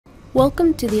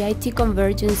Welcome to the IT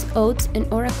Convergence OATS and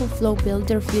Oracle Flow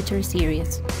Builder Future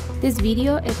series. This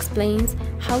video explains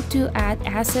how to add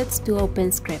assets to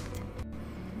Openscript.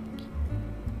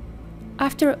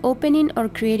 After opening or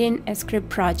creating a script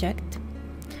project,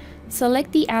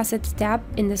 select the Assets tab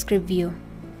in the script view.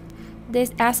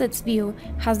 This Assets view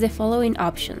has the following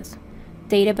options: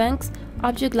 databanks,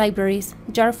 object libraries,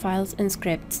 jar files, and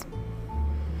scripts.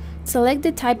 Select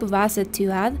the type of asset to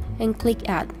add and click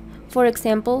Add. For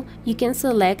example, you can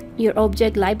select your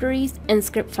object libraries and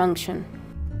script function.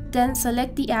 Then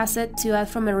select the asset to add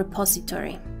from a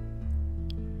repository.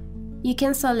 You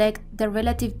can select the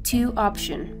Relative to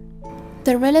option.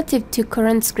 The Relative to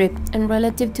current script and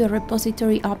Relative to a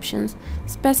repository options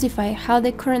specify how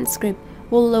the current script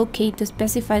will locate the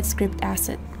specified script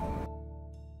asset.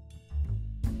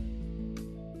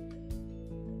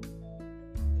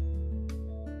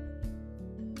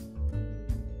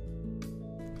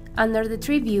 Under the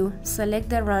tree view, select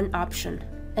the Run option,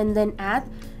 and then Add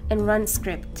and Run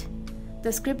Script.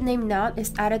 The script name now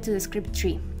is added to the script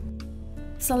tree.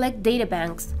 Select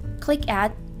Databanks, click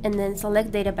Add, and then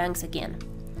select Databanks again.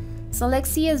 Select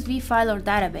CSV file or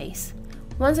database.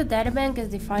 Once a databank is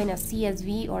defined as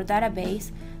CSV or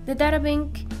database, the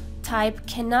databank type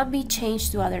cannot be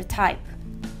changed to other type.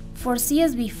 For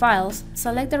CSV files,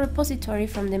 select the repository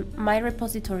from the My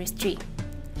Repositories tree.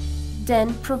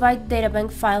 Then provide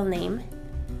databank file name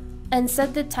and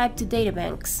set the type to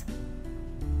databanks.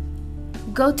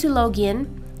 Go to Login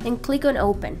and click on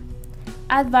Open.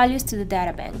 Add values to the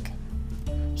databank.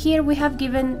 Here we have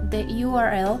given the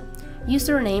URL,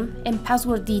 username, and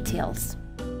password details.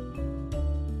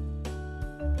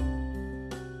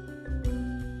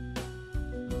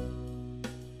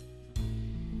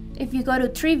 If you go to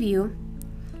Tree View,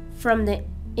 from the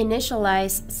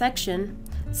Initialize section,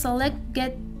 select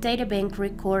Get Databank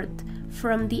Record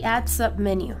from the Add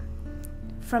submenu.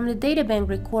 From the Databank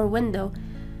Record window,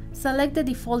 select the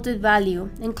defaulted value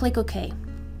and click OK.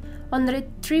 Under the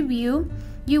Tree View,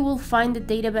 you will find the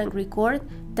Databank Record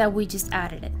that we just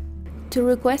added it. To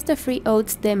request a free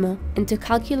OATS demo and to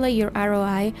calculate your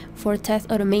ROI for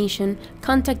test automation,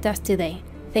 contact us today.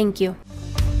 Thank you.